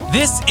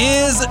This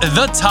is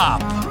The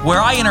Top, where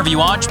I interview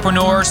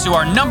entrepreneurs who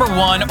are number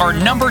one or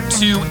number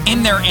two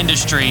in their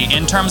industry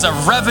in terms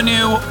of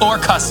revenue or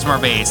customer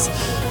base.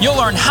 You'll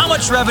learn how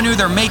much revenue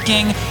they're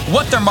making,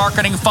 what their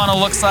marketing funnel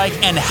looks like,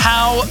 and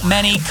how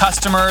many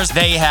customers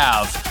they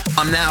have.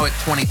 I'm now at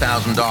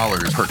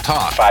 $20,000 per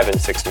talk. 5 and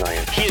 6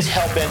 million. He is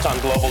hell-bent on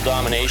global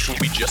domination.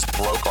 We just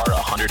broke our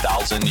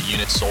 100,000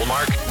 units sold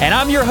mark. And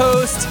I'm your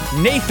host,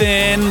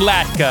 Nathan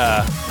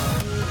Latka.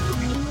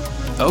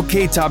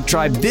 Okay, Top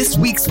Tribe, this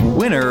week's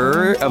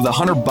winner of the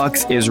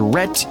 $100 is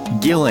Rhett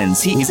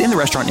Gillens. He's in the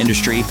restaurant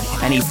industry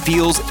and he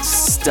feels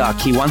stuck.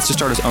 He wants to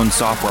start his own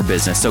software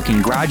business. So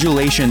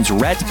congratulations,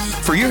 Rhett,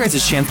 for your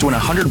guys' chance to win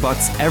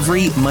 $100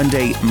 every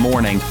Monday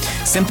morning.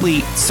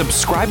 Simply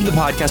subscribe to the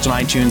podcast on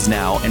iTunes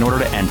now in order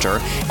to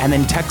enter, and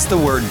then text the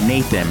word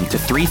Nathan to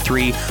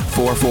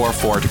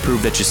 33444 to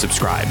prove that you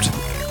subscribed.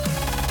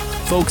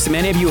 Folks,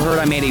 many of you heard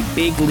I made a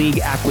big league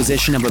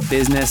acquisition of a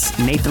business.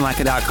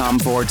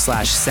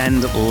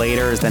 NathanLatka.com/send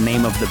later is the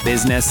name of the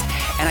business.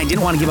 And I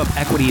didn't want to give up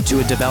equity to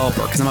a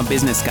developer because I'm a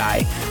business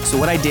guy. So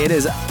what I did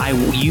is I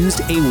used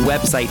a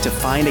website to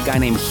find a guy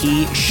named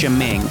He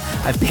Shiming.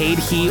 I paid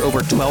He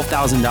over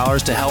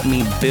 $12,000 to help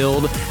me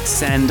build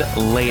Send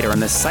Later.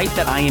 And the site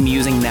that I am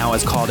using now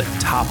is called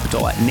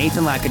Toptal at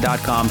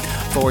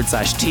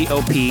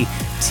NathanLatka.com/TOPTAL.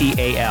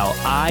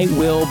 I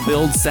will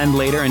build Send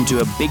Later into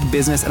a big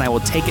business, and I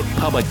will take it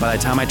public by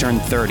the time I turn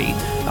 30.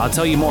 I'll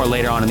tell you more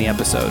later on in the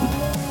episode.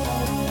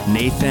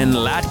 Nathan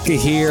Latka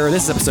here.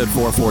 This is episode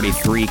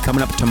 443.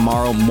 Coming up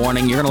tomorrow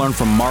morning, you're going to learn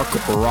from Mark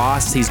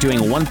Ross. He's doing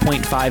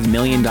 $1.5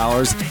 million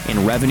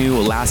in revenue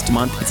last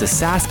month. It's a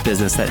SaaS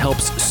business that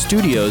helps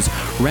studios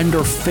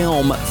render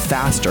film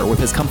faster with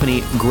his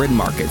company Grid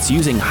Markets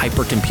using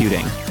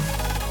hypercomputing.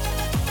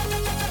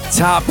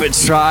 Top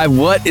Tribe,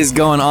 what is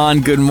going on?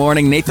 Good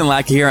morning. Nathan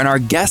Latka here, and our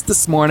guest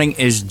this morning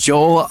is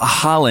Joel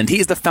Holland. He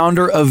is the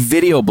founder of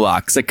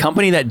VideoBlocks, a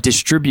company that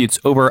distributes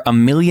over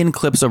 1 million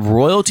clips of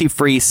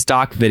royalty-free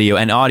stock video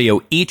and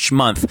audio each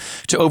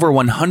month to over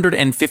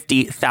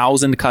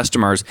 150,000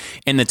 customers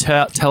in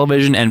the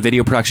television and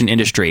video production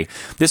industry.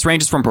 This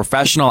ranges from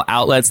professional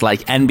outlets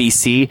like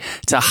NBC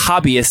to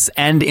hobbyists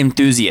and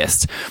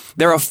enthusiasts.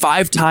 They're a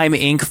 5-time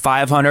Inc.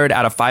 500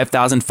 out of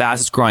 5,000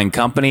 fastest growing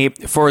company.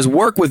 For his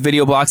work with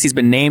VideoBlocks, he's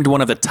been named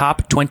one of the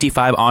top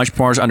 25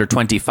 entrepreneurs under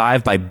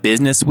 25 by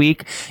Business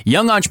Week,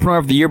 Young Entrepreneur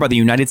of the Year by the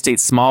United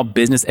States Small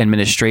Business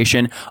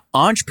Administration,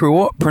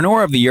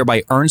 Entrepreneur of the Year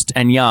by Ernst &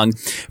 Young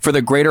for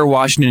the Greater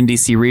Washington,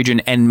 D.C. region,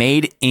 and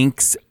made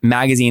Inc.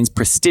 magazine's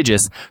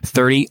prestigious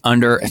 30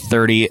 Under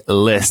 30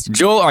 list.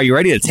 Joel, are you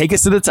ready to take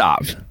us to the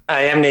top?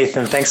 I am,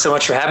 Nathan. Thanks so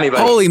much for having me,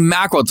 buddy. Holy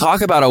mackerel.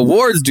 Talk about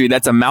awards, dude.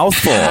 That's a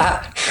mouthful.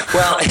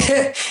 Well,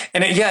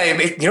 and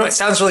it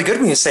sounds really good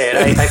when you say it.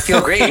 I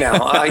feel great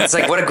now. It's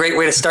like, what a great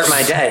way to start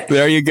my day.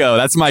 There you go.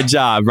 That's my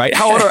job, right?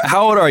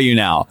 How old are you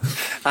now?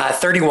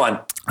 31.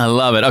 I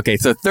love it. Okay,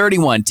 so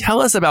 31.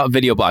 Tell us about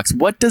VideoBlocks.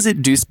 What does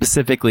it do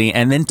specifically?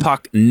 And then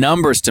talk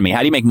numbers to me. How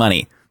do you make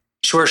money?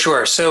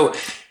 Sure. So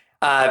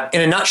in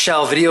a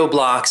nutshell,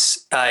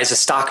 VideoBlocks is a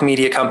stock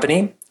media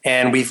company.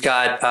 And we've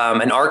got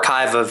an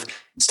archive of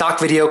stock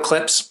video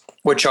clips,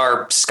 which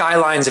are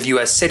skylines of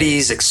U.S.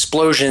 cities,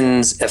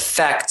 explosions,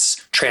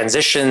 effects,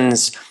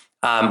 transitions.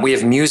 We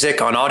have music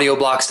on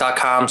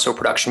audioblocks.com, so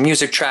production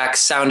music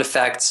tracks, sound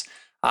effects.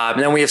 And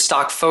then we have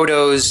stock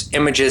photos,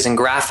 images, and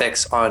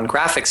graphics on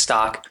Graphic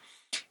Stock.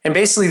 And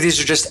basically,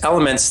 these are just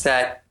elements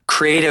that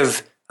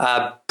creative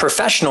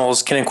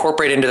professionals can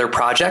incorporate into their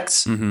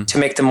projects to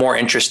make them more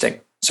interesting.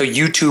 So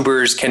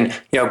YouTubers can,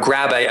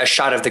 grab a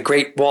shot of the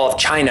Great Wall of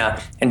China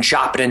and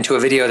chop it into a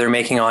video they're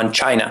making on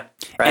China,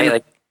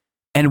 right?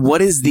 And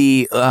what is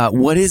the so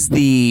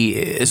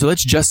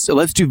let's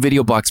do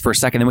VideoBlocks for a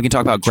second, then we can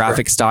talk about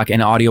Graphic Stock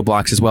and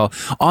AudioBlocks as well.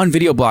 On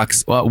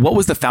VideoBlocks, what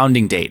was the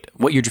founding date?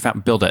 What year did you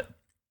build it?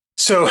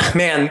 So,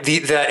 man,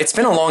 it's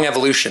been a long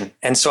evolution.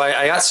 And so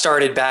I got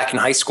started back in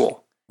high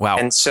school. Wow.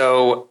 And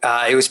so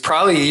it was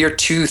probably the year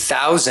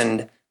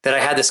 2000 that I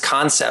had this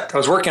concept. I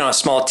was working on a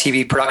small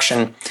TV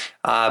production,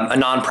 a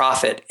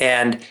nonprofit,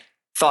 and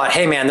thought,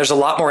 hey, man, there's a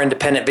lot more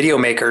independent video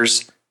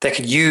makers that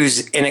could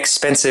use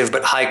inexpensive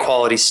but high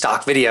quality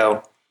stock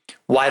video.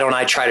 Why don't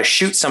I try to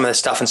shoot some of this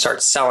stuff and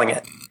start selling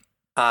it?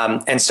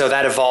 And so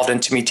that evolved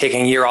into me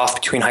taking a year off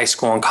between high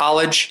school and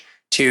college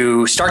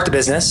to start the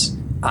business.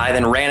 I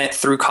then ran it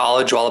through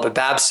college while up at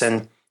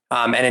Babson.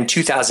 And in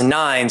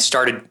 2009,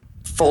 started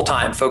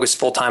focused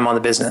full time on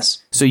the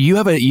business. So you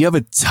have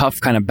a tough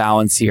kind of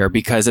balance here,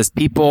 because as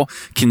people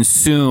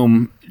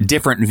consume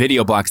different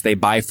video blocks they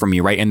buy from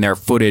you, right, in their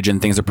footage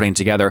and things they're putting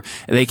together,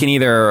 they can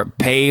either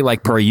pay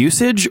like per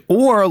usage,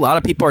 or a lot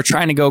of people are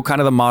trying to go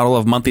kind of the model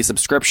of monthly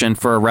subscription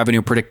for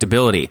revenue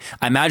predictability.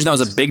 I imagine that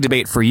was a big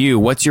debate for you.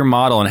 What's your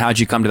model and how'd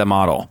you come to that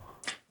model?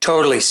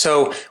 Totally.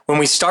 So when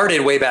we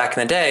started way back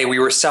in the day, we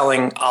were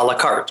selling a la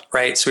carte,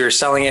 right? So we were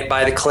selling it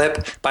by the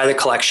clip, by the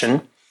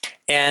collection.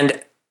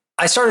 And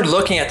I started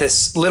looking at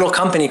this little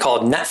company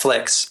called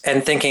Netflix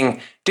and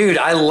thinking, dude,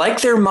 I like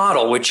their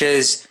model, which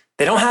is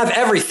they don't have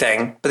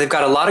everything, but they've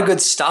got a lot of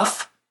good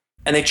stuff.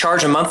 and they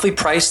charge a monthly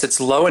price that's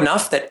low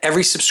enough that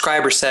every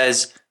subscriber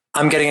says,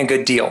 I'm getting a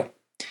good deal.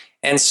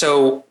 And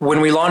so when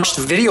we launched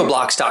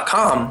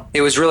videoblocks.com,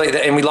 it was really,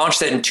 and we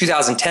launched it in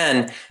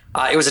 2010,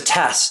 it was a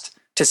test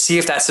to see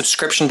if that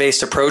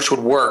subscription-based approach would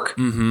work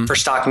for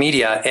stock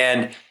media.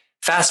 And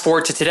fast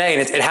forward to today,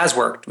 and it has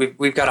worked.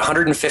 We've got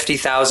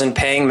 150,000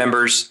 paying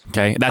members.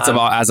 Okay. That's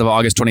as of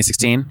August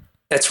 2016?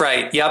 That's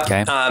right. Yep.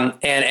 Okay.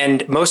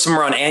 And most of them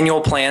are on annual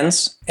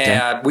plans.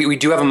 Okay. We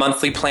do have a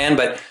monthly plan,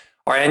 but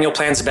our annual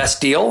plan's the best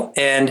deal.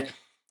 And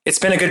it's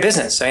been a good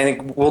business. I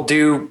think we'll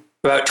do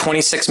about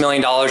 $26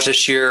 million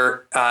this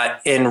year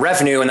in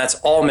revenue, and that's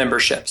all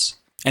memberships.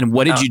 And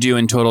what did you do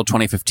in total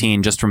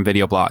 2015 just from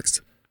Video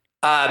Blocks?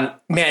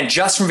 Man,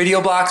 just from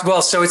Video Blocks.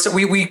 Well, so it's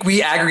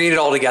we aggregated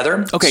all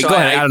together. Okay, so go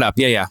ahead, add it up.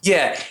 Yeah.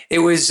 Yeah, it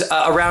was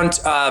around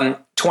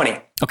 20.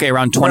 Okay,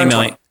 around 20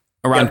 million. 20.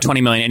 Around Yep.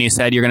 20 million. And you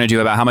said you're going to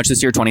do about how much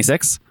this year?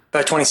 26?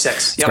 About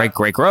 26. Yep.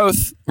 Great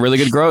growth. Really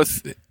good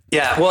growth.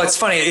 Yeah. Well, it's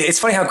funny. It's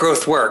funny how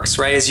growth works,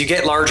 right? As you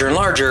get larger and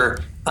larger,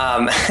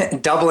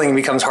 doubling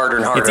becomes harder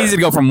and harder. It's easy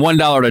to go from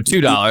 $1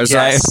 to $2,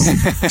 Yes.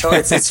 right? So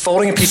it's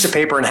folding a piece of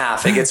paper in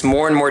half. It gets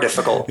more and more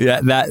difficult.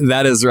 Yeah,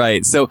 that is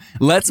right. So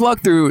let's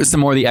walk through some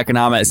more of the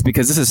economics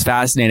because this is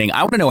fascinating.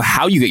 I want to know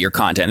how you get your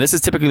content. This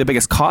is typically the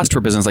biggest cost for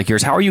a business like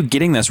yours. How are you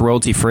getting this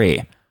royalty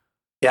free?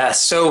 Yeah.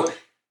 So,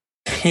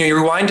 you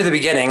rewind to the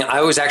beginning.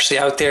 I was actually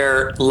out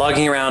there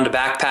lugging around a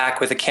backpack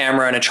with a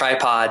camera and a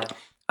tripod,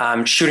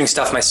 shooting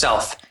stuff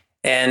myself.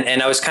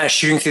 And I was kind of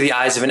shooting through the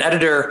eyes of an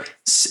editor,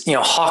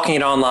 hawking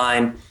it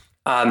online.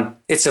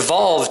 It's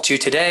evolved to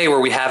today where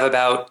we have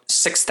about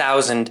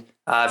 6,000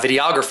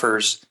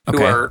 videographers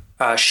who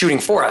are shooting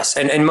for us.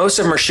 And most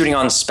of them are shooting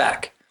on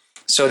spec.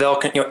 So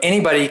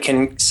anybody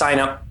can sign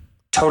up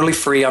totally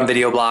free on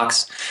Video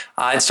Blocks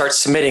and start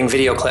submitting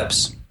video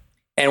clips.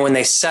 And when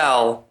they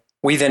sell,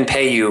 we then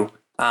pay you.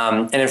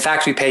 And in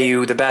fact, we pay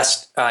you the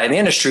best in the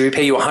industry. We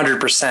pay you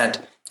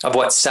 100% of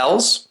what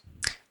sells.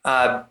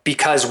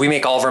 Because we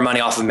make all of our money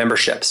off of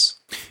memberships.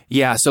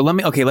 Yeah. So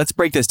let's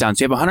break this down.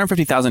 So you have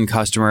 150,000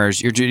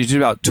 customers. You do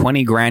about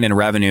 20 grand in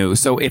revenue.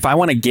 So if I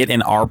want to get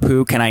an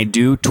ARPU, can I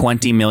do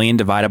 20 million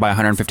divided by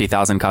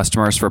 150,000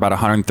 customers for about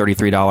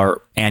 $133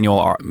 annual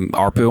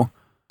ARPU?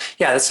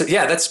 Yeah,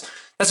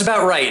 that's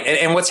about right.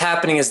 And what's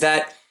happening is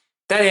that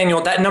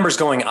number's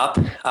going up.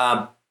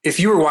 If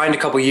you rewind a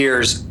couple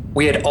years,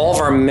 we had all of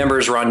our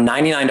members were on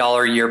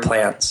 $99 a year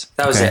plans.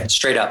 That was it,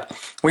 straight up.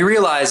 We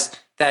realized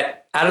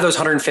that out of those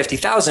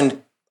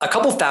 150,000, a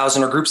couple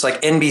thousand are groups like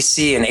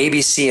NBC and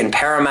ABC and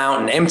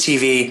Paramount and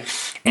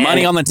MTV. And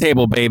money on the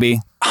table, baby.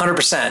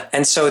 100%.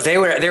 And so they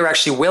were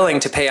actually willing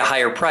to pay a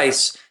higher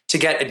price to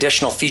get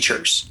additional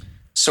features.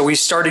 So we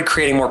started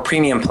creating more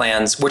premium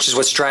plans, which is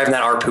what's driving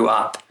that ARPU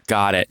up.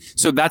 Got it.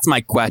 So that's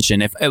my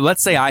question. If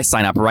let's say I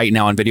sign up right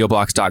now on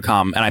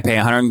videoblocks.com and I pay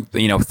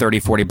 130,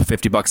 40,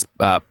 50 bucks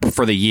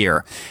for the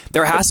year,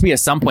 there has to be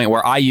some point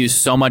where I use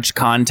so much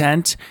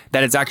content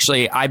that it's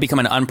actually, I become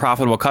an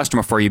unprofitable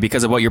customer for you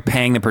because of what you're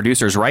paying the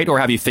producers, right? Or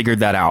have you figured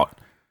that out?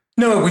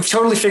 No, we've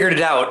totally figured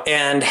it out.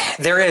 And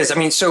there is,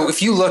 so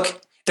if you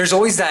look, there's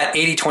always that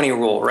 80-20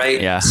 rule, right?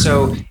 Yeah.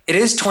 So it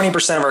is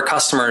 20% of our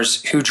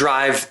customers who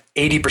drive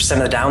 80%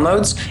 of the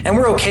downloads. And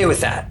we're okay with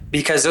that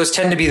because those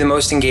tend to be the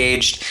most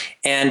engaged.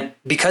 And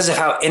because of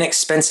how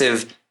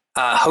inexpensive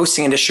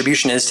hosting and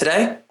distribution is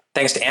today,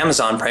 thanks to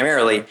Amazon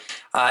primarily,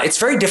 it's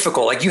very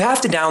difficult. Like you have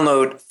to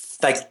download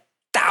like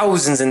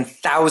thousands and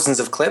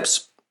thousands of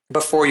clips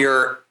before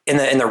you're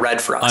in the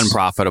red for us.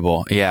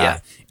 Unprofitable. Yeah.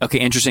 Okay,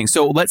 interesting.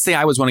 So let's say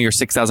I was one of your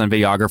 6,000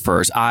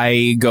 videographers.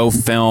 I go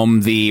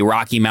film the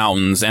Rocky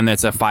Mountains and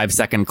it's a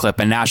 5-second clip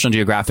and National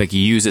Geographic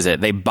uses it.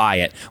 They buy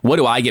it. What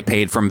do I get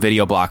paid from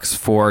Video Blocks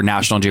for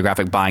National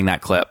Geographic buying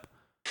that clip?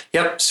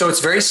 Yep. So it's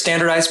very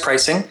standardized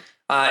pricing.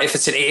 If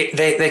it's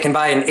they can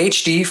buy an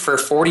HD for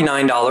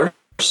 $49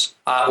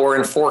 or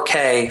in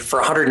 4K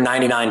for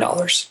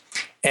 $199.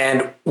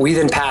 And we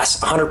then pass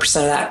 100%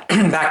 of that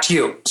back to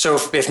you. So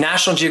if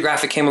National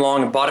Geographic came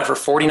along and bought it for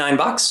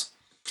 $49,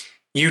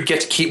 you'd get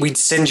to keep, we'd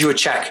send you a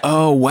check.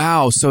 Oh,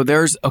 wow. So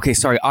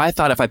sorry. I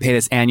thought if I pay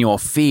this annual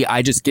fee,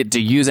 I just get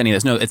to use any of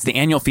this. No, it's the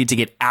annual fee to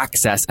get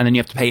access. And then you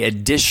have to pay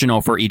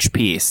additional for each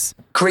piece.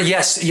 Correct.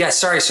 Yes.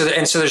 Sorry. So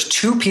there's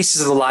two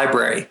pieces of the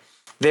library.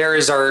 There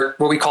is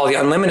what we call the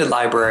unlimited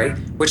library,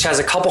 which has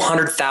a couple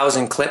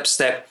 100,000 clips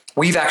that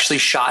we've actually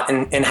shot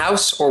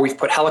in-house, or we've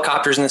put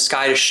helicopters in the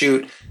sky to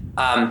shoot.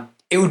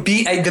 It would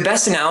be the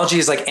best analogy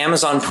is like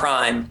Amazon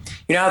Prime.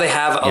 You know how they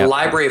have a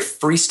library of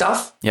free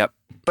stuff? Yep.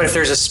 But if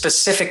there's a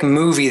specific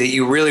movie that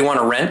you really want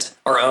to rent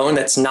or own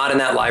that's not in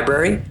that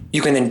library,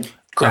 you can then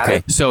grab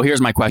it. So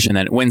here's my question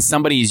then. When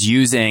somebody's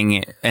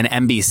using an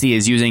NBC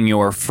is using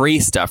your free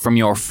stuff from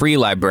your free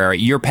library,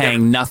 you're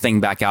paying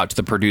nothing back out to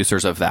the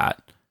producers of that.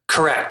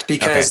 Correct.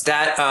 Because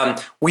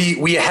that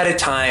we ahead of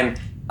time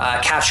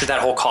captured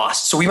that whole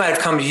cost. So we might have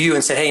come to you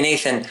and said, "Hey,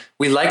 Nathan,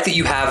 we like that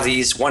you have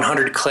these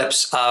 100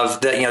 clips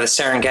of the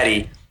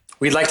Serengeti.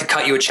 We'd like to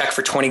cut you a check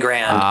for 20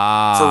 grand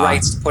for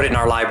rights to put it in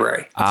our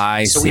library."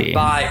 So we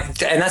buy,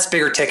 and that's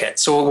bigger ticket.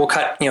 So we'll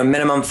cut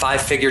minimum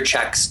 5-figure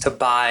checks to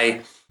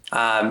buy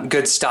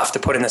good stuff to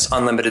put in this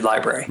unlimited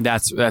library.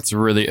 That's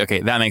really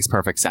okay. That makes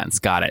perfect sense.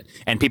 Got it.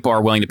 And people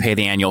are willing to pay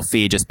the annual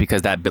fee just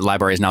because that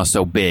library is now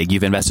so big.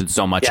 You've invested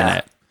so much in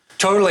it.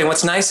 Totally. And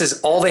what's nice is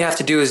all they have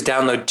to do is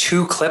download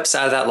 2 clips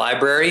out of that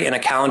library in a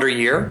calendar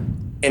year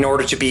in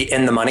order to be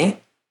in the money.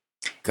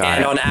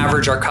 And on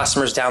average, our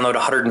customers download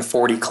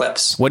 140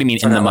 clips. What do you mean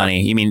in the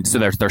money? You mean so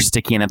they're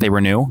sticky and that they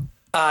renew?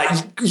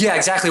 Yeah,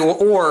 exactly.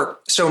 Or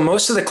so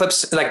most of the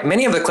clips, like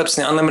many of the clips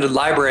in the unlimited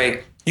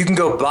library, you can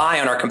go buy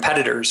on our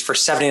competitors for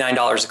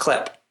 $79 a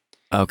clip.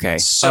 Okay.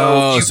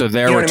 So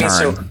their return.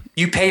 So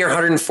you pay your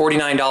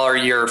 $149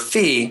 a year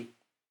fee,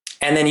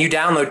 and then you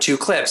download 2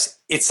 clips.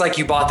 It's like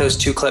you bought those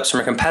 2 clips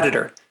from a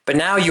competitor, but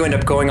now you end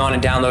up going on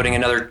and downloading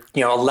another,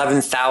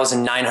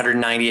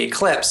 11,998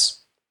 clips.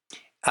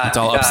 It's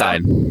all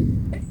upside.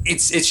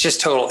 It's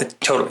just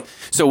totally.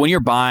 So when you're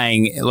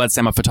buying, let's say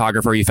I'm a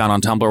photographer you found on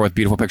Tumblr with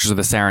beautiful pictures of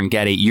the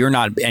Serengeti,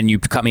 and you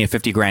cut me a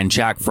 $50,000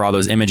 check for all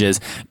those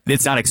images.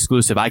 It's not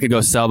exclusive. I could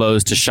go sell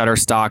those to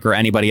Shutterstock or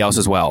anybody else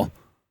as well.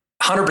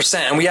 100%.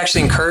 And we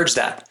actually encourage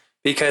that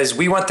because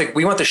we want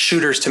the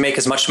shooters to make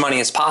as much money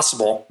as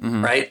possible.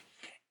 Right.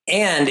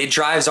 And it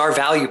drives our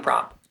value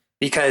prop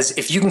because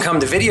if you can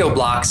come to Video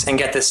Blocks and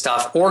get this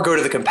stuff or go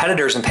to the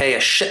competitors and pay a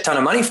shit ton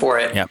of money for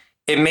it,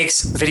 it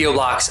makes Video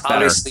Blocks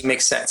obviously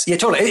makes sense. Yeah,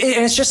 totally.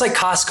 And it's just like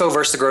Costco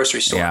versus the grocery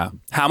store. Yeah.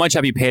 How much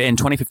have you paid in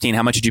 2015?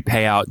 How much did you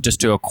pay out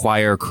just to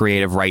acquire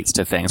creative rights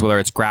to things, whether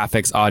it's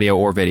graphics, audio,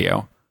 or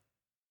video?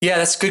 Yeah,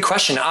 that's a good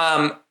question.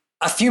 A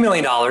few $1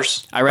 million.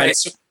 I read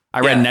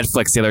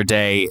Netflix the other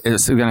day.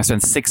 It's going to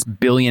spend $6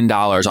 billion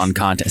on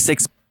content.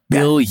 $6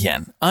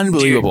 billion.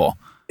 Unbelievable.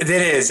 Dude,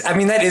 it is. I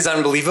mean, that is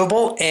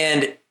unbelievable.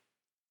 And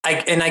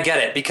I get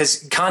it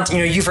because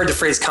content, you've heard the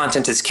phrase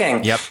content is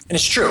king. Yep. And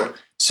it's true.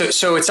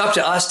 So it's up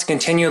to us to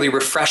continually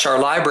refresh our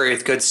library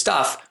with good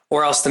stuff,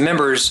 or else the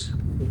members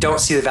don't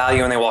see the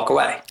value and they walk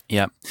away.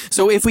 Yep.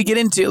 So if we get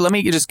into, let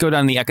me just go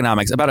down the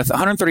economics, about a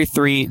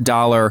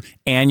 $133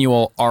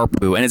 annual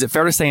ARPU. And is it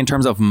fair to say in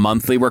terms of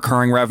monthly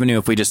recurring revenue,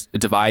 if we just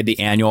divide the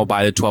annual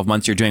by the 12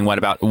 months, you're doing what,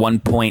 about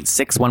 1.6,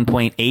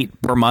 1.8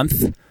 per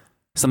month?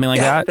 Something like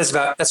that? That's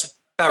about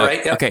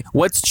right. Yep. Okay.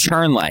 What's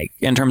churn like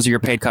in terms of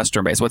your paid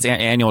customer base? What's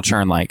annual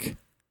churn like?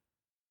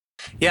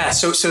 Yeah.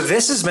 So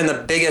this has been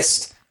the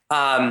biggest,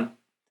 I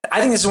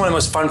think this is one of the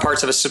most fun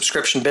parts of a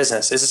subscription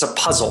business. Is it's a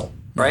puzzle,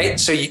 right?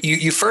 So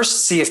you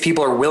first see if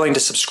people are willing to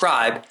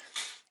subscribe,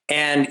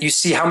 and you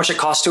see how much it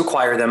costs to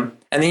acquire them,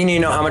 and then you need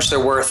to know how much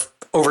they're worth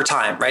over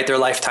time, right? Their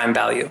lifetime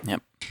value.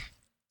 Yep.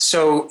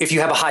 So if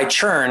you have a high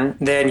churn,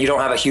 then you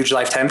don't have a huge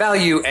lifetime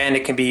value, and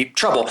it can be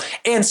trouble.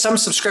 And some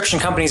subscription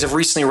companies have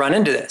recently run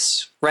into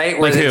this, right?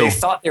 Where they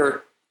thought they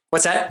were.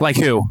 What's that? Like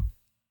who?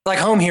 Like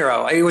Home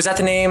Hero. Was that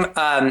the name?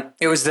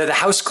 It was the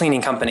house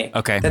cleaning company.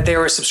 Okay. That they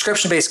were a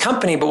subscription-based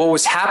company, but what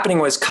was happening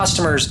was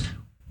customers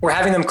were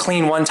having them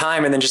clean one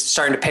time and then just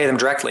starting to pay them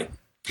directly.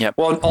 Yep.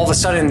 Well, all of a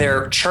sudden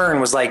their churn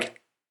was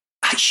like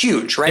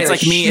huge, right? It's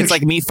like me. It's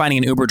like me finding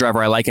an Uber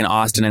driver I like in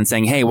Austin and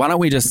saying, "Hey, why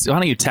don't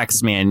you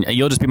text me and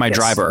you'll just be my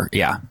driver?"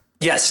 Yeah.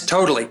 Yes,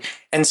 totally.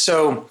 And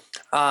so,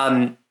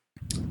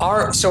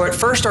 so at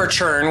first our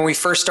churn, when we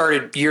first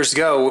started years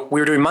ago, we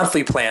were doing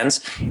monthly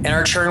plans and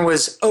our churn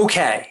was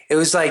okay. It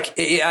was like,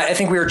 I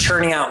think we were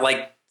churning out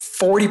like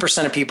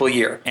 40% of people a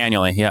year.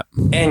 Annually. Yep.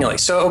 Annually.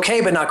 So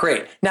okay, but not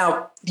great.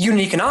 Now,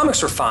 unit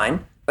economics were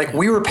fine. Like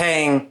we were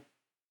paying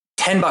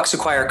 $10 to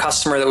acquire a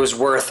customer that was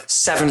worth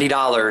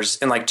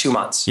 $70 in like 2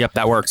 months. Yep.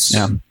 That works.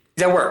 Yeah.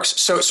 That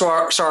works. So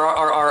our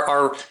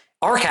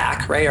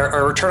CAC, right?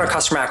 Our return on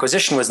customer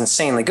acquisition was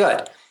insanely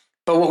good.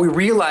 But what we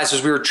realized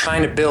was we were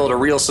trying to build a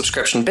real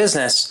subscription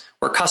business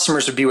where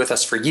customers would be with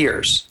us for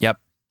years. Yep.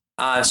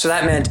 So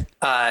that meant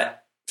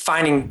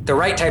finding the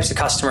right types of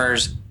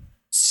customers,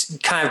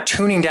 kind of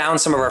tuning down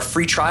some of our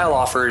free trial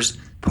offers,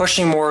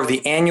 pushing more of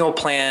the annual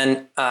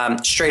plan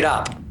straight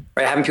up,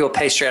 right? Having people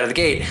pay straight out of the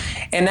gate.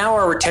 And now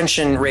our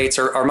retention rates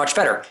are much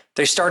better.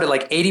 They start at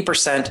like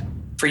 80%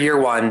 for year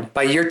 1.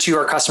 By year 2,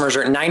 our customers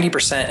are at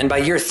 90%. And by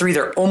year 3,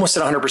 they're almost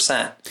at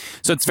 100%.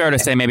 So it's fair to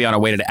say maybe on a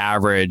weighted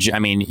average, I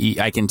mean,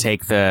 I can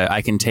take kind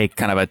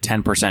of a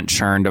 10%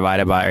 churn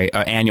divided by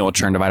annual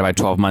churn divided by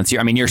 12 months.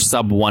 I mean, you're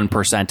sub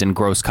 1% in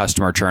gross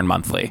customer churn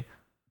monthly.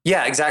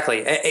 Yeah,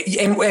 exactly.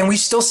 And we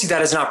still see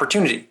that as an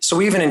opportunity. So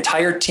we have an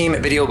entire team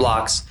at Video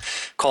Blocks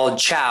called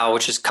CHOW,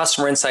 which is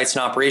Customer Insights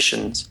and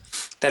Operations.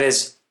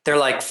 They're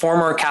like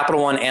former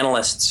Capital One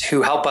analysts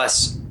who help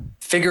us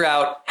figure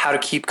out how to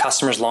keep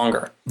customers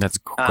longer. That's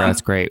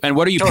great. And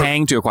what are you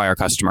paying to acquire a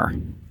customer?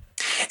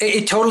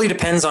 It totally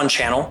depends on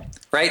channel,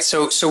 right?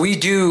 So we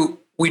do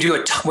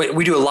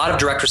a lot of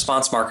direct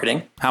response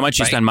marketing. How much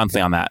you spend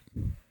monthly on that?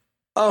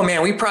 Oh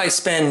man, we probably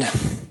spend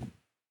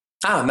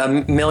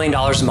 $1 million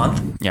a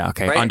month. Yeah.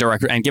 Okay. Right? On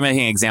direct, and give me an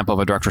example of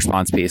a direct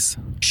response piece.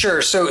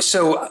 Sure.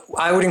 So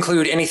I would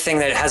include anything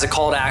that has a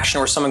call to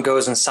action where someone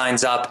goes and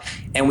signs up,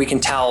 and we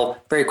can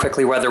tell very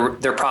quickly whether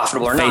they're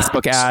profitable or not.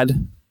 Facebook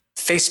ad.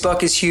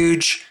 Facebook is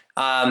huge.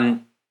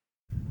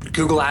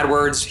 Google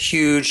AdWords,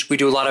 huge. We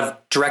do a lot of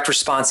direct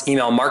response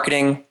email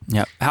marketing.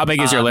 Yeah. How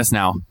big is your list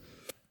now?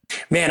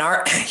 Man,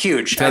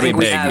 huge. Gotta I think be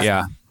we big, have,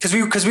 yeah.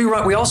 because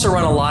we also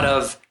run a lot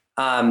of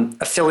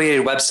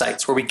affiliated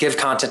websites where we give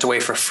content away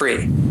for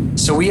free.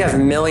 So we have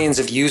millions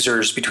of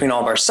users between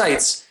all of our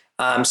sites.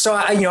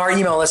 Our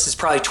email list is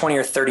probably 20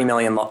 or 30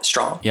 million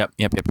strong. Yep.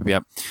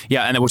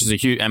 Yeah, and which is a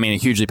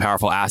hugely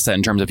powerful asset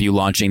in terms of you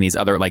launching these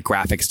other like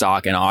graphic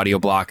stock and audio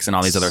blocks and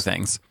all these other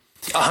things.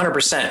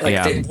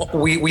 100%.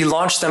 We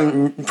launched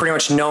them pretty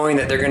much knowing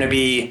that they're going to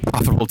be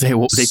profitable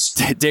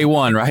day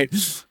one,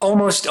 right?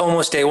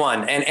 Almost day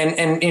one,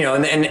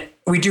 and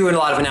we do a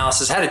lot of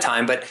analysis ahead of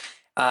time, but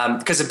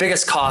because the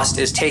biggest cost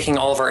is taking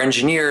all of our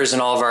engineers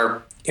and all of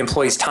our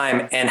employees'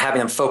 time and having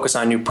them focus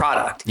on a new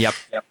product. Yep.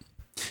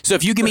 So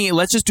if you give me,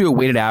 let's just do a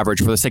weighted average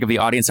for the sake of the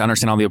audience to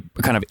understand all the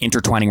kind of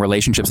intertwining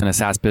relationships in a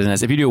SaaS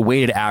business. If you do a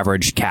weighted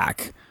average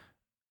CAC,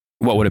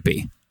 what would it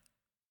be?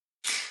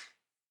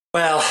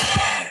 Well,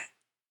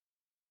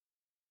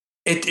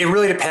 it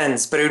really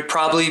depends, but it would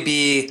probably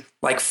be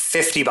like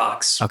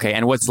 $50. Okay.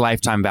 And what's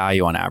lifetime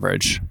value on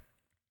average?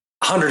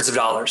 Hundreds of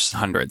dollars.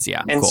 Hundreds.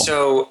 Yeah. And cool.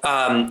 so,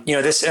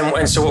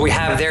 so what we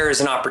have there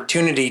is an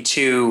opportunity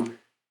to,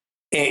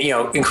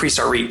 increase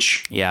our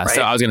reach. Yeah. Right?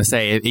 So I was going to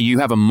say, you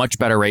have a much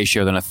better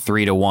ratio than a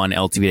 3-to-1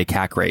 LTV to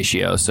CAC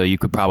ratio. So you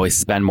could probably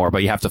spend more,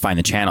 but you have to find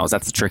the channels.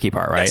 That's the tricky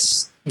part, right?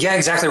 Yes. Yeah,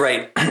 exactly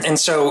right. And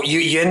so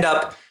you end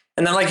up,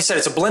 and then like you said,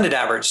 it's a blended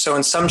average. So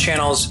in some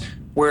channels,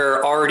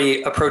 we're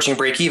already approaching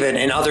break even,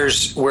 and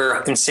others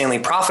we're insanely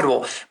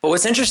profitable. But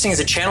what's interesting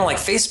is a channel like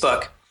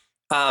Facebook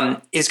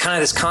is kind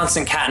of this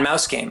constant cat and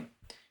mouse game,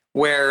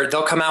 where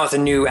they'll come out with a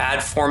new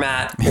ad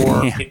format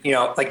or,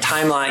 like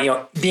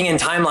timeline, being in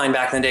timeline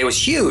back in the day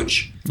was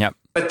huge. Yep.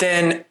 But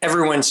then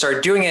everyone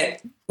started doing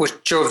it,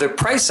 which drove the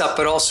price up,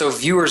 but also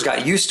viewers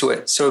got used to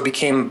it. So it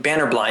became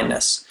banner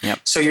blindness. Yep.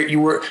 So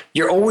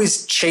you're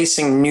always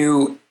chasing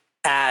new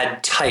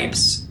ad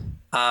types,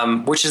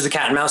 which is the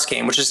cat and mouse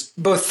game, which is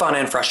both fun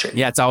and frustrating.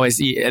 Yeah, it's always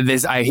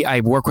this.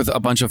 I work with a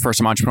bunch of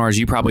first-time entrepreneurs.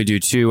 You probably do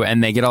too,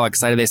 and they get all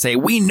excited. They say,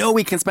 "We know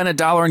we can spend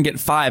 $1 and get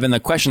 $5." And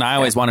the question I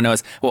always want to know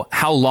is, well,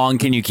 how long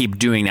can you keep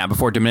doing that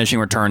before diminishing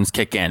returns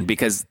kick in?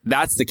 Because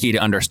that's the key to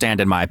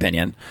understand, in my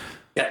opinion.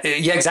 Yeah,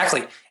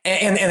 exactly.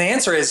 And the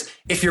answer is,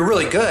 if you're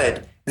really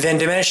good, then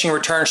diminishing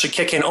returns should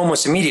kick in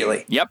almost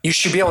immediately. Yep. You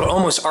should be able to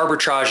almost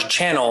arbitrage a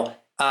channel,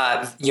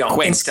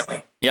 Quick.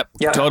 instantly. Yep,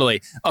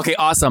 totally. Okay,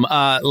 awesome.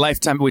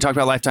 Lifetime. We talked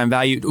about lifetime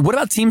value. What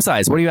about team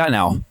size? What are you at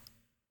now?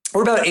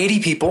 We're about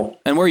 80 people.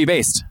 And where are you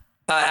based?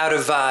 Out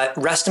of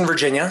Reston,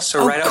 Virginia.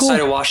 So right outside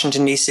of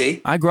Washington,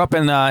 D.C. I grew up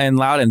in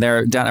Loudoun,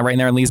 right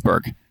there in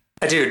Leesburg.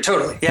 I do,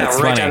 totally. Yeah, That's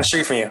we're right funny. down the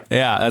street from you.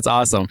 Yeah, that's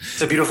awesome.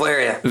 It's a beautiful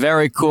area.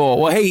 Very cool.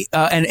 Well, hey,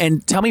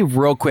 and tell me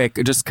real quick,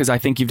 just because I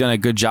think you've done a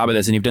good job of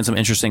this and you've done some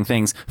interesting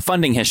things.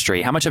 Funding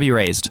history. How much have you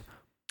raised?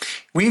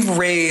 We've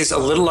raised a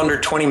little under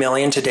 20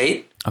 million to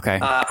date. Okay.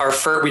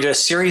 We did a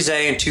Series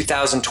A in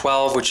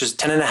 2012, which is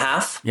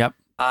 10.5. Yep.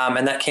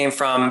 And that came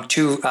from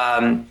two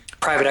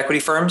private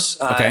equity firms,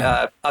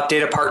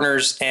 Updata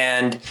Partners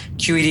and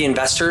QED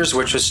Investors,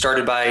 which was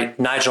started by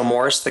Nigel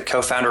Morris, the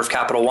co-founder of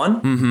Capital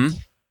One. Mm-hmm.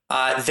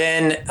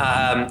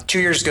 Then 2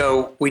 years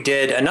ago, we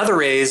did another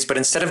raise, but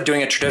instead of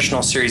doing a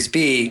traditional Series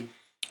B,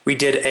 we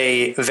did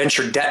a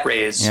venture debt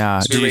raise.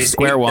 Yeah. So did you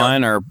Square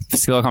One or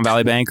Silicon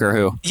Valley Bank or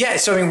who? Yeah.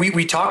 So I mean,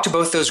 we talked to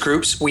both those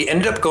groups. We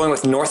ended up going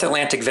with North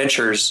Atlantic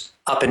Ventures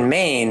up in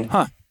Maine.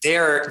 Huh.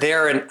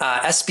 They're an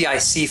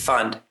SBIC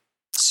fund.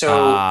 So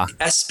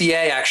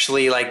SBA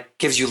actually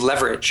gives you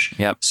leverage.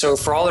 Yep. So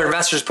for all their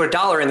investors put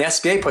 $1 in, the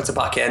SBA puts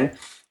 $1 in,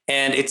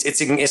 and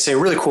it's a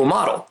really cool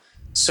model.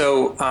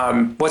 So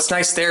what's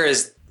nice there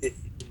is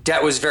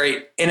debt was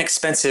very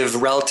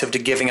inexpensive relative to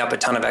giving up a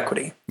ton of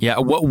equity. Yeah.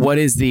 What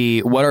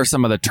are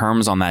some of the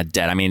terms on that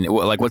debt? I mean,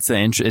 what's the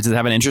interest? Does it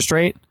have an interest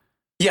rate?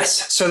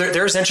 Yes. So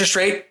there's interest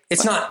rate.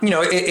 It's not,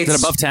 it's is it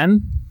above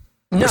 10?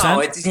 No,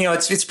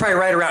 it's probably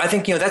right around, I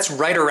think, that's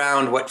right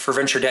around what for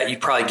venture debt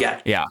you'd probably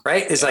get. Yeah.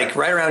 Right. It's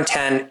right around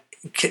 10,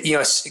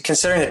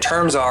 considering the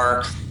terms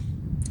are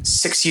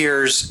 6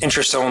 years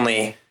interest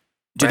only.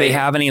 Do they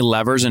have any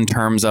levers in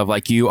terms of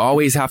you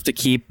always have to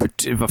keep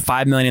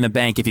 $5 million in the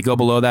bank? If you go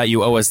below that,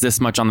 you owe us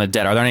this much on the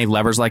debt. Are there any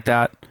levers like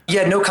that?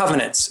 Yeah, no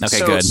covenants. Okay,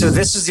 good. So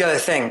this is the other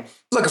thing.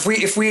 Look,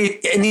 if we,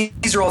 and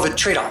these are all the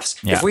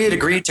trade-offs. Yeah. If we had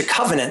agreed to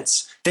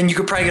covenants, then you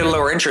could probably get a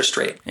lower interest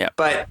rate. Yeah.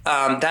 But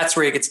that's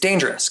where it gets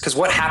dangerous, because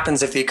what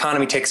happens if the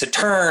economy takes a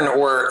turn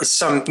or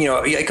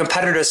a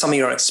competitor does something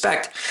you don't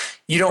expect?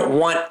 You don't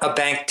want a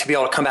bank to be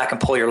able to come back and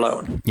pull your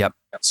loan. Yep.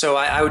 So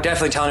I would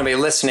definitely tell anybody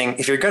listening,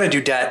 if you're going to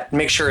do debt,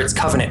 make sure it's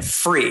covenant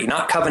free,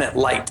 not covenant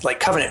light,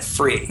 covenant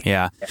free.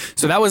 Yeah.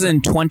 So that was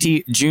in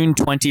June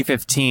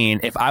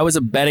 2015. If I was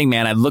a betting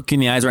man, I'd look you in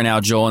the eyes right now,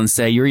 Joel, and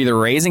say, you're either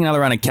raising another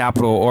round of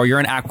capital or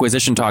you're in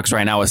acquisition talks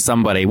right now with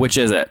somebody. Which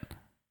is it?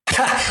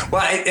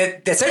 Well,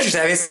 that's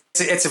interesting. I mean,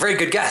 it's a very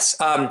good guess.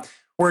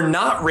 We're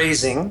not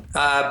raising,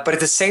 but at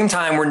the same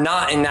time, we're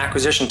not in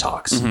acquisition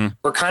talks. Mm-hmm.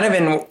 We're kind of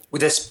in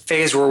this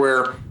phase where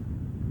we're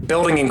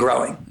building and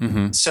growing.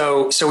 Mm-hmm.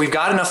 So we've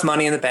got enough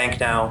money in the bank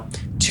now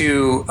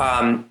to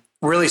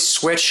really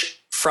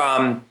switch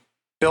from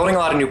building a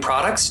lot of new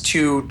products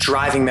to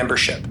driving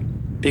membership.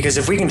 because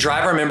if we can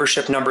drive our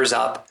membership numbers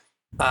up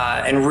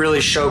and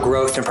really show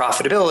growth and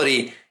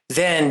profitability,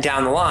 then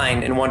down the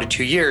line in 1 to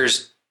 2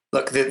 years,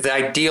 look, the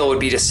ideal would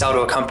be to sell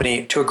to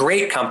a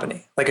great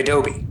company like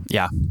Adobe.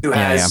 Yeah. Who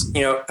has,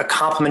 a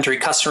complementary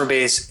customer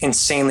base,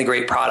 insanely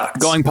great products.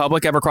 Going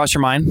public ever crossed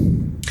your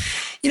mind?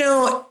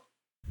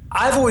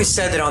 I've always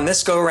said that on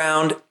this go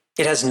round,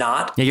 it has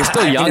not. Yeah, you're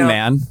still young,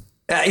 man.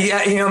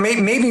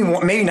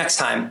 Maybe next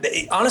time.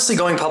 Honestly,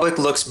 going public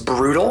looks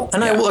brutal.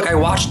 And I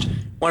watched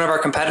one of our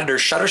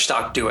competitors,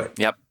 Shutterstock, do it.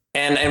 Yep.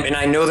 And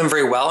I know them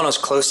very well, and I was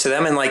close to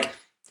them, and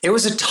it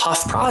was a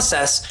tough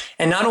process.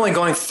 And not only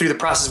going through the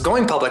process of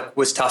going public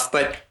was tough,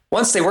 but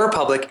once they were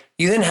public,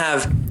 you then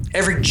have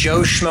every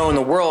Joe Schmo in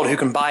the world who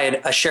can buy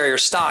a share of your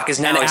stock is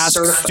now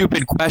ask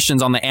stupid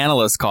questions on the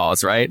analyst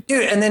calls, right?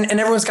 Dude, and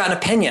everyone's got an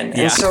opinion.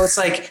 And so it's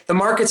like the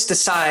markets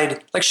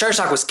decide, like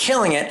Shutterstock was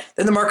killing it.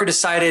 Then the market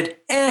decided,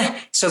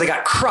 so they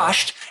got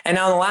crushed. And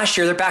now in the last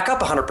year, they're back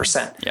up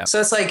 100%. Yeah. So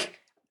it's like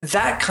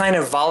that kind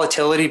of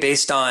volatility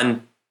based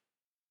on,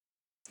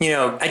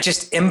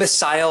 just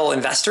imbecile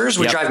investors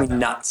would drive me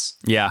nuts.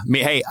 Yeah.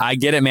 Hey, I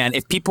get it, man.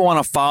 If people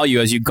want to follow you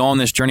as you go on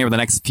this journey over the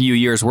next few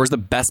years, where's the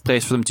best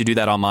place for them to do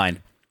that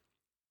online?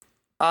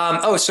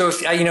 So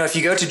if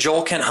you go to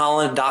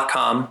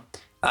joelkentholland.com,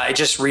 it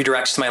just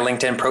redirects to my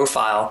LinkedIn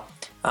profile.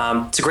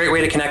 It's a great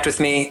way to connect with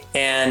me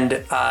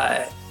and,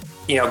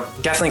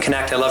 definitely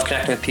connect. I love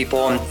connecting with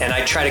people and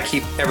I try to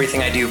keep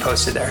everything I do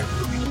posted there.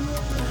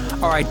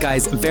 All right,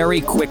 guys, very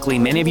quickly,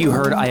 many of you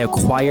heard I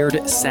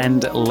acquired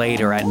Send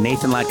Later at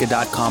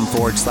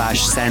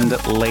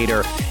nathanlatka.com/send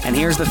later. And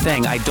here's the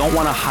thing, I don't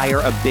want to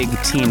hire a big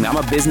team. I'm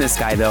a business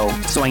guy though,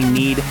 so I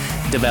need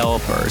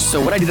developers. So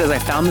what I did is I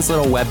found this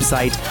little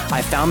website.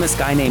 I found this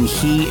guy named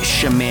He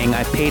Shiming.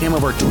 I paid him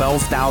over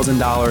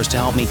 $12,000 to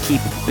help me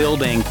keep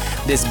building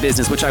this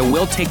business, which I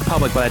will take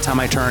public by the time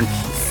I turn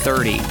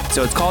 30.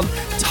 So it's called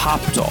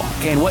Toptal.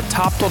 Okay, and what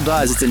Toptal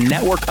does, it's a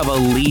network of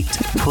elite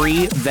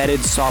pre-vetted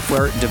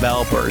software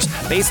developers.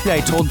 Basically, I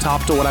told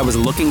Toptal what I was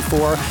looking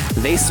for.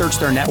 They search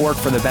their network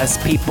for the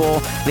best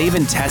people. They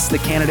even test the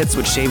candidates,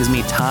 which saves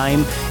me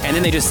time. And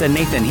then they just said,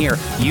 Nathan, here,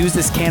 use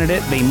this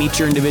candidate. They meet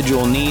your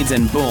individual needs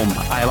and boom,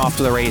 I'm off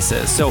to the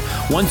races. So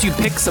once you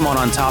pick someone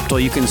on Toptal,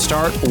 you can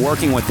start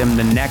working with them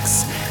the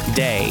next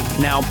day.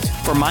 Now,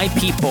 for my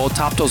people,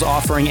 Toptal's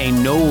offering a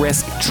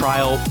no-risk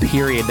trial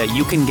period that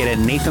you can get at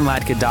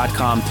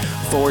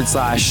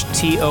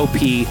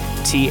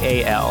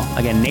nathanlatka.com/TOPTAL.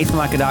 Again,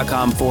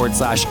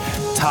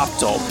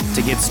 nathanlatka.com/Toptal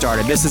to get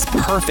started. This is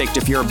perfect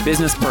if you're a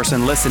business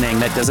person listening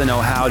that doesn't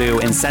know how to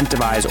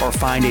incentivize or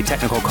find a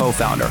technical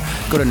co-founder.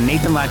 Go to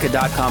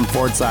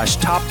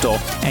nathanlatka.com/Toptal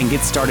and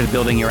get started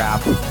building your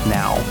app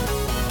now.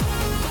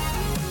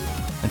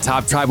 The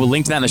Top Tribe will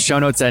link to that in the show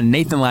notes at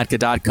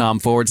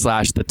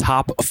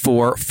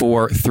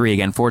nathanlatka.com/the-top443.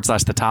 Again,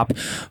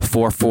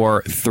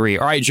 /the-top443.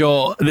 All right,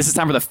 Joel, this is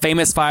time for the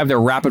famous five. They're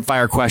rapid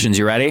fire questions.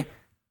 You ready?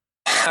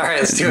 All right,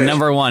 let's do it.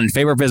 Number one,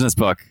 favorite business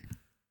book?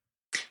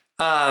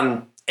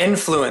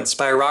 Influence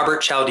by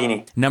Robert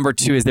Cialdini. Number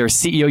two, is there a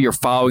CEO you're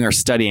following or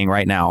studying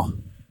right now?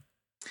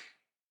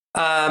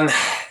 I'm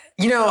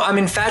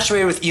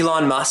infatuated with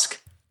Elon Musk.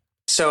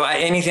 So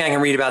anything I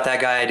can read about that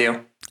guy, I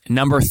do.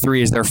 Number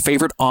three, is there a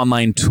favorite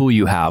online tool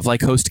you have,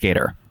 like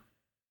HostGator?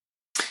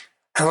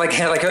 I would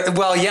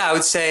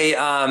say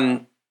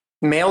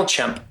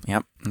MailChimp.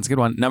 Yep, that's a good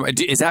one.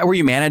 Is that where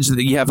you manage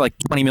that? You have like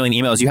 20 million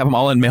emails. You have them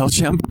all in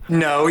MailChimp?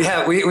 No, we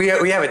have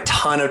a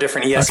ton of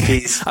different ESPs.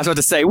 Okay. I was about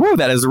to say, whoa,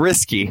 that is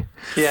risky.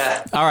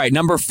 Yeah. All right,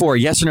 number four,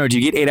 yes or no, do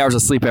you get 8 hours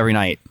of sleep every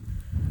night?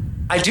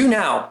 I do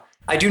now.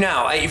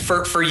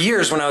 For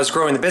years when I was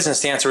growing the business,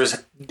 the answer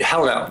was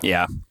hell no.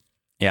 Yeah.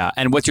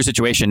 And what's your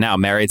situation now?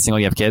 Married, single,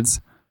 you have kids?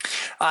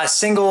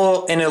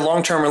 Single in a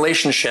long-term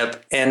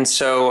relationship. And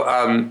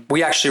so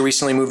we actually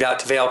recently moved out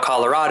to Vail,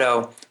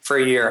 Colorado for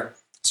a year.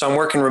 So I'm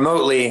working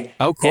remotely.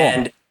 Oh, cool.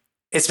 And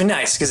it's been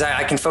nice because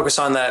I can focus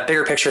on the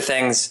bigger picture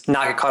things,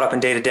 not get caught up in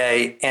day to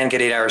day and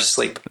get 8 hours of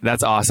sleep.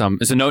 That's awesome.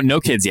 So no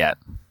kids yet?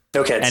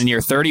 No kids. And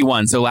you're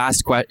 31. So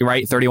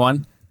right?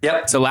 31?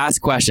 Yep. So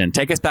last question.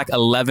 Take us back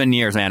 11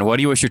 years, man. What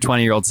do you wish your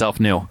 20-year-old self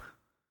knew?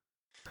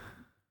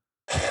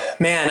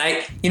 Man,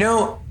 I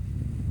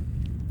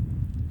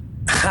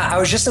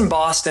was just in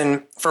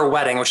Boston for a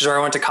wedding, which is where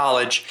I went to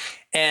college.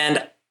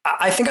 And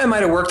I think I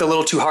might have worked a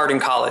little too hard in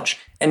college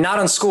and not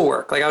on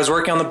schoolwork. Like I was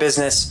working on the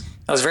business.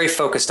 I was very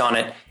focused on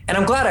it. And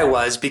I'm glad I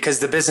was, because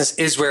the business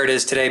is where it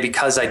is today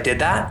because I did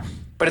that.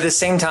 But at the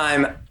same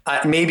time,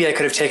 maybe I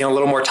could have taken a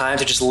little more time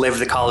to just live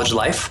the college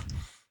life.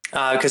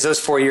 Because those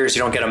 4 years,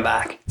 you don't get them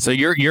back. So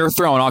you're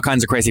throwing all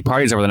kinds of crazy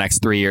parties over the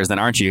next 3 years then,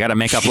 aren't you? You got to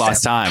make up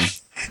lost time.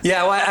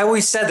 Yeah, well, I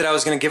always said that I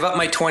was going to give up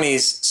my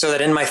 20s so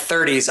that in my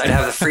 30s, I'd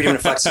have the freedom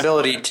and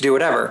flexibility to do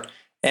whatever.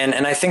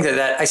 And I think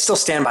that I still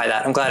stand by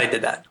that. I'm glad I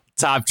did that.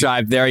 Top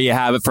Tribe, there you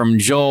have it from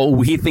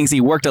Joel. He thinks he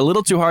worked a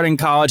little too hard in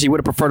college. He would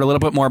have preferred a little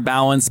bit more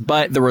balance,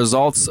 but the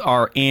results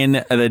are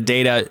in the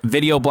data.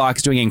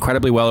 VideoBlocks doing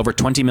incredibly well, over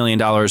 $20 million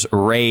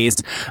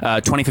raised.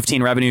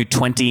 2015 revenue,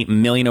 $20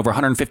 million, over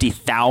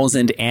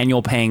 150,000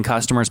 annual paying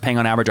customers, paying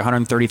on average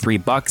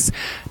 $133.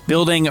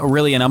 Building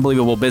really an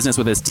unbelievable business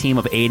with his team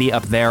of 80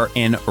 up there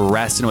in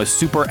Reston with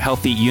super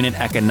healthy unit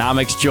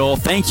economics. Joel,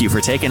 thank you for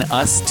taking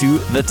us to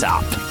the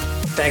top.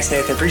 Thanks,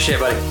 Nathan. Appreciate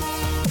it,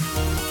 buddy.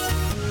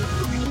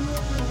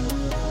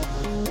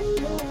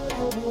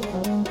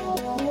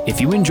 If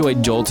you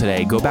enjoyed Joel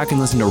today, go back and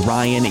listen to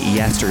Ryan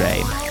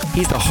yesterday.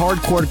 He's the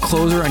hardcore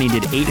closer and he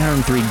did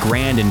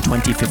 $803,000 in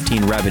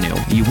 2015 revenue.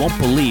 You won't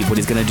believe what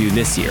he's going to do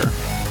this year.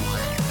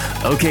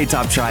 Okay,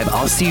 Top Tribe,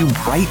 I'll see you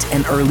bright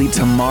and early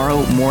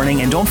tomorrow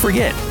morning. And don't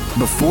forget,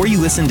 before you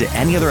listen to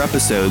any other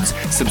episodes,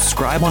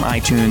 subscribe on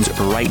iTunes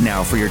right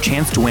now for your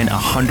chance to win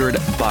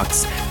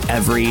 $100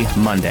 every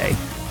Monday.